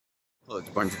Hello, it's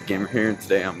Barnes the Gamer here, and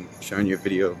today I'm showing you a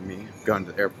video of me going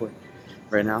to the airport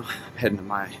right now, heading to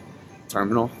my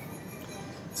terminal.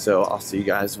 So I'll see you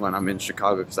guys when I'm in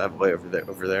Chicago because I have a layover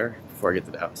over there before I get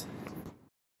to Dallas.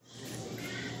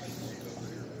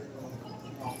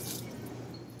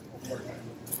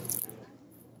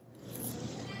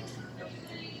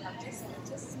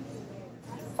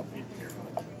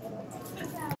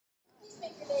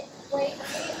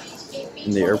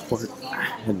 In the airport,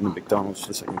 heading to McDonald's for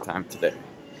the second time today.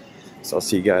 So I'll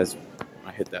see you guys when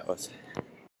I hit Dallas.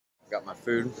 Got my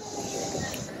food.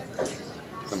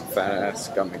 Some fat ass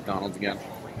got McDonald's again.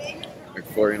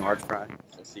 McFlurry large fry.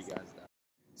 So I'll see you guys there.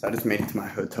 So I just made it to my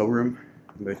hotel room,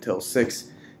 Motel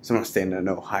 6. So I'm gonna stay in the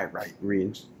no high right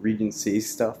Regency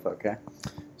stuff, okay?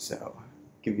 So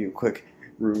give you a quick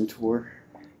room tour.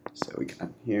 So we got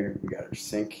here, we got our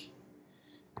sink.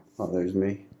 Oh, there's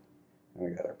me. And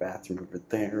we got our bathroom over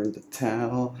there and the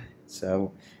towel.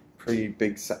 So pretty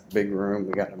big room.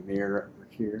 We got a mirror over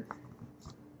here.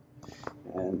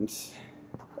 And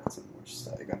got some more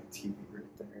stuff. I got a TV right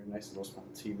there. Nice little small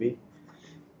TV.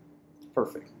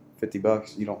 Perfect.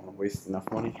 $50. You don't want to waste enough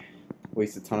money.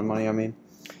 Waste a ton of money, I mean.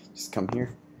 Just come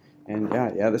here. And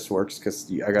yeah, this works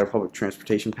because I got a public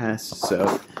transportation pass,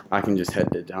 so I can just head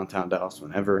to downtown Dallas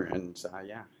whenever. And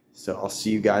yeah, so I'll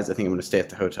see you guys. I think I'm going to stay at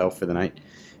the hotel for the night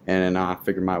and then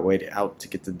figure my way out to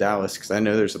get to Dallas because I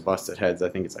know there's a bus that heads, I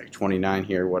think it's like 29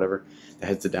 here or whatever, that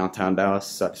heads to downtown Dallas.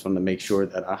 So I just wanted to make sure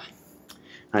that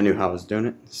I knew how I was doing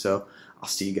it. So I'll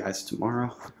see you guys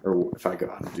tomorrow, or if I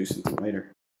go out and do something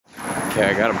later. Okay,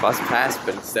 I got a bus pass,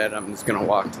 but instead I'm just going to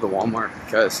walk to the Walmart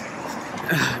because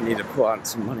I need to pull out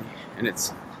some money, and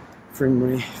it's free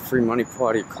money pull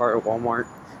out of your car at Walmart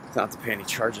without to pay any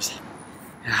charges.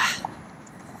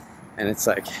 And it's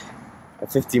like a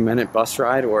 50-minute bus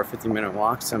ride or a 50-minute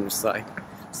walk, so I'm just like,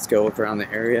 let's go look around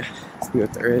the area, see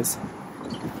what there is.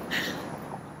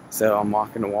 So I'm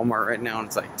walking to Walmart right now, and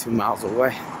it's like 2 miles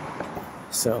away.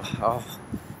 So I'll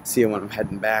see you when I'm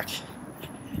heading back.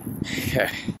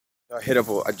 Okay.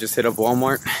 So I just hit up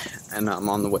Walmart, and I'm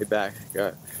on the way back. I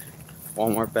got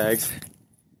Walmart bags.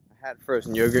 I had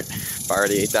frozen yogurt, but I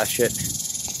already ate that shit.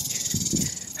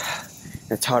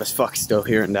 It's hot as fuck still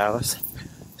here in Dallas.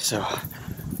 So I'll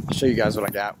show you guys what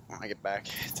I got when I get back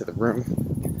to the room.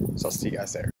 So I'll see you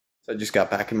guys there. So I just got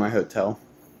back in my hotel.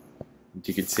 As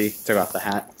you can see, took off the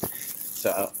hat.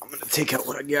 So I'm gonna take out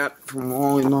what I got from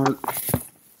Walmart.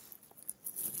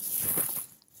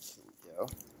 There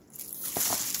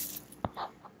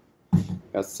we go.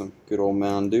 Got some good old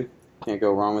Mountain Dew. Can't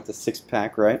go wrong with the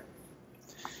 6-pack, right?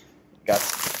 Got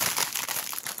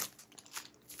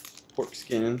pork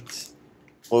skins,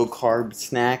 low carb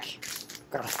snack.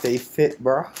 Gotta stay fit,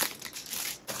 bro.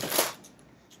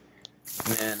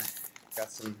 And then got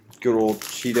some good old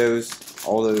Cheetos.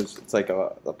 All those, it's like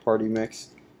a party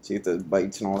mix. So you get the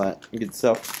bites and all that good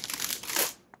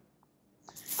stuff.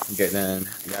 Okay, then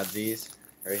I got these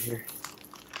right here.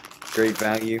 Great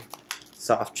value,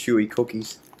 soft, chewy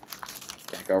cookies.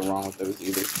 Can't go wrong with those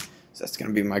either. So that's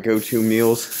gonna be my go-to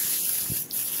meals.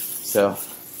 So,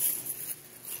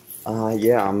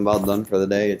 yeah, I'm about done for the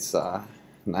day. It's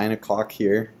 9 o'clock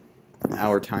here. An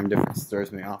hour time difference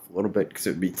throws me off a little bit because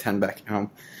it would be 10 back home.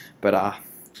 But I'll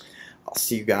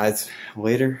see you guys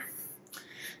later.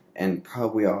 And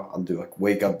probably I'll do like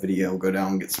wake up video, go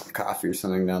down and get some coffee or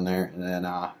something down there, and then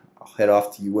I'll head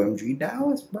off to UMG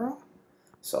Dallas, bro.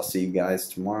 So I'll see you guys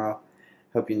tomorrow.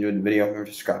 Hope you enjoyed the video. Remember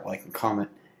to subscribe, like, and comment,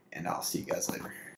 and I'll see you guys later.